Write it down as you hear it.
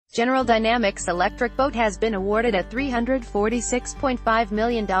General Dynamics' electric boat has been awarded a $346.5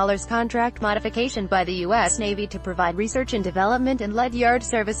 million contract modification by the U.S. Navy to provide research and development and lead yard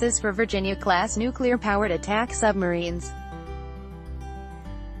services for Virginia-class nuclear-powered attack submarines.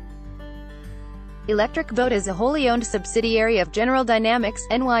 Electric Boat is a wholly owned subsidiary of General Dynamics,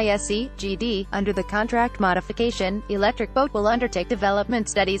 NYSE, GD. Under the contract modification, Electric Boat will undertake development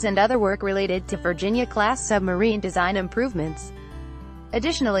studies and other work related to Virginia-class submarine design improvements.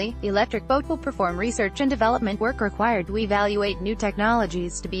 Additionally, Electric Boat will perform research and development work required to evaluate new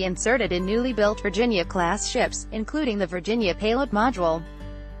technologies to be inserted in newly built Virginia-class ships, including the Virginia Payload Module.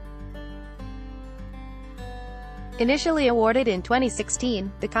 Initially awarded in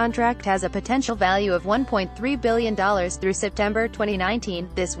 2016, the contract has a potential value of $1.3 billion through September 2019.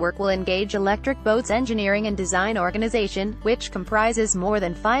 This work will engage Electric Boat's engineering and design organization, which comprises more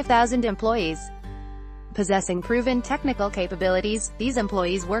than 5,000 employees. Possessing proven technical capabilities, these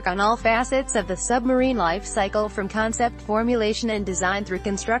employees work on all facets of the submarine life cycle, from concept formulation and design through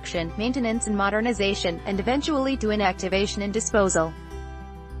construction, maintenance and modernization, and eventually to inactivation and disposal.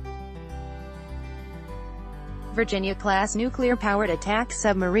 Virginia-class nuclear-powered attack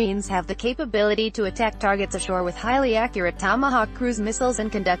submarines have the capability to attack targets ashore with highly accurate Tomahawk cruise missiles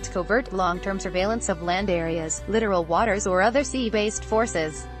and conduct covert, long-term surveillance of land areas, littoral waters or other sea-based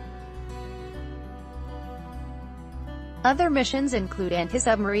forces. Other missions include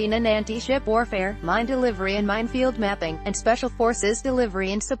anti-submarine and anti-ship warfare, mine delivery and minefield mapping, and special forces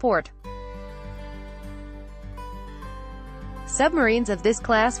delivery and support. Submarines of this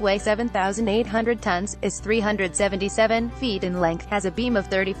class weigh 7,800 tons, is 377 feet in length, has a beam of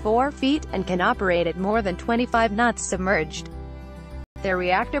 34 feet, and can operate at more than 25 knots submerged. Their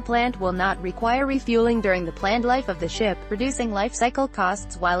reactor plant will not require refueling during the planned life of the ship, reducing life cycle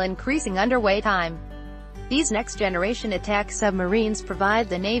costs while increasing underway time. These next-generation attack submarines provide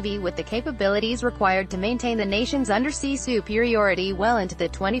the Navy with the capabilities required to maintain the nation's undersea superiority well into the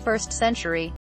 21st century.